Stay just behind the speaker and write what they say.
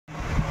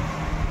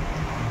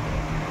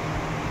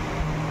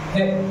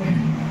Hey,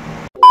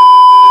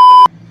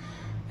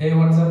 hey,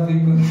 what's up,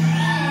 people?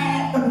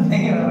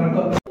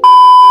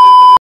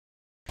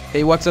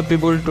 Hey, what's up,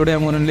 people? Today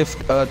I'm gonna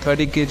lift a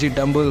 30 kg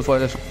dumbbell for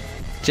the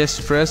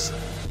chest press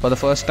for the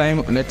first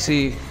time. Let's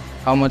see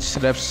how much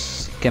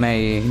reps can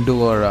I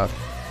do. Or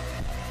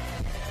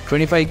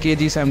 25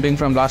 kgs I'm doing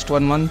from last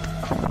 1 month.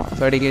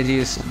 30 kg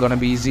is gonna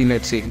be easy.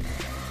 Let's see.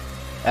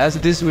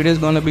 As this video is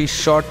gonna be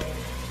short,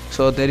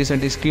 so there is a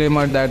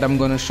disclaimer that I'm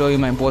gonna show you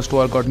my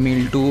post-workout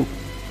meal too.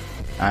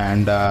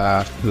 And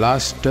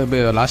last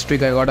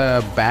week I got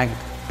a back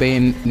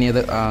pain near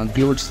the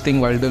glutes thing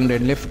while doing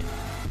deadlift.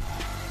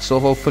 So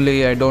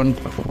hopefully I don't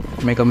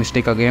make a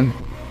mistake again.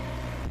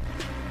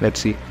 Let's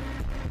see.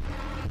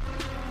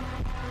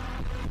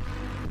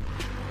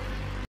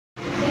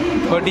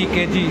 30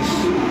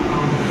 kgs.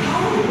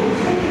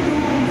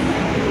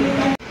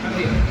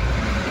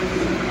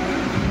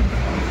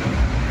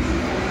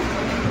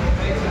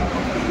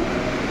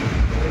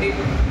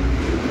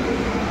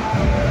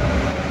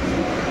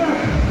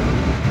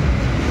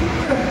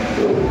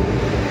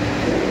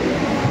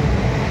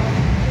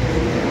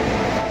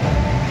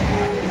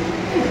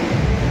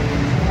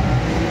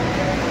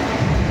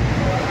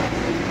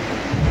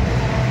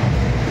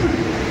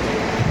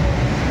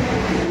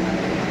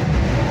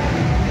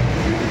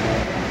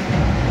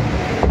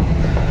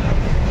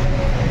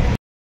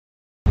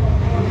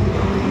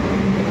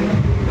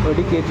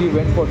 Kg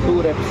went for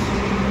 2 reps.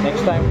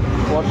 Next time,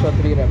 watch for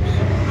 3 reps.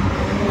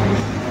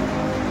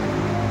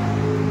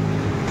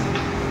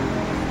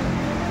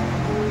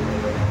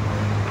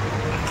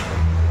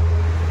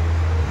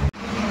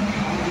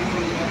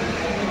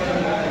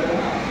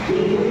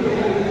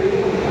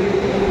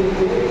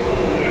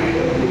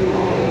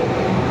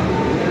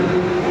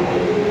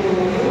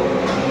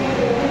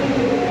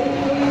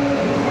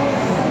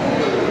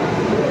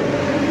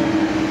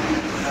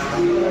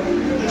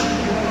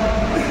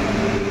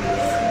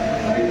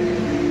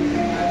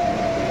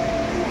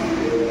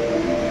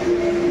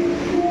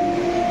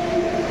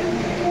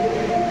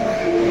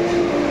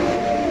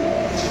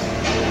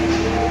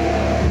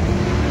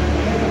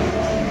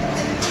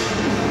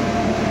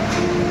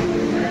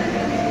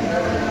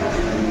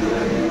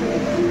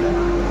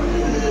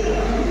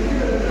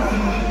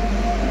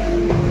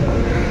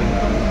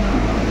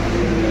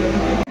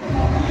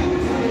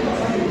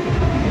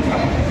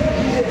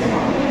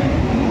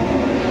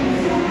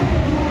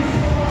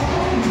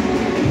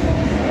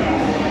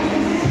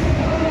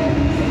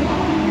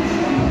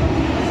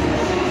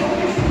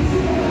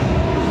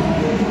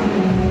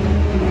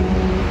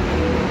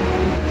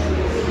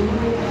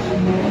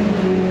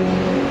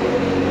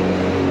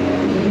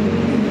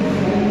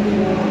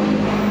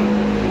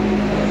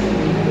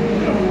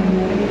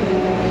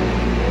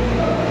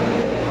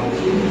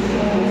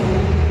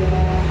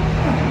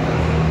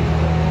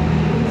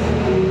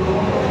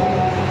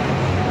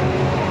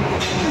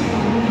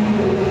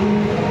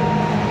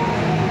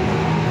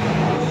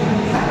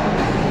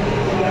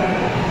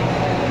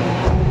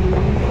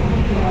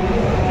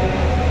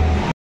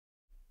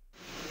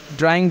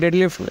 Trying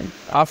deadlift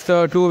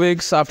after 2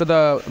 weeks after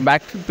the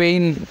back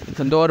pain,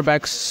 the lower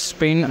back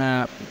pain.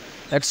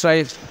 Let's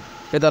try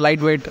with a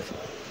lightweight.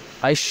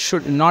 I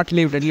should not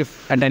leave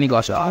deadlift at any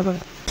cost.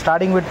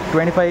 Starting with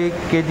 25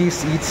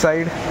 kgs each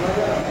side.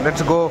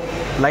 Let's go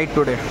light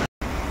today.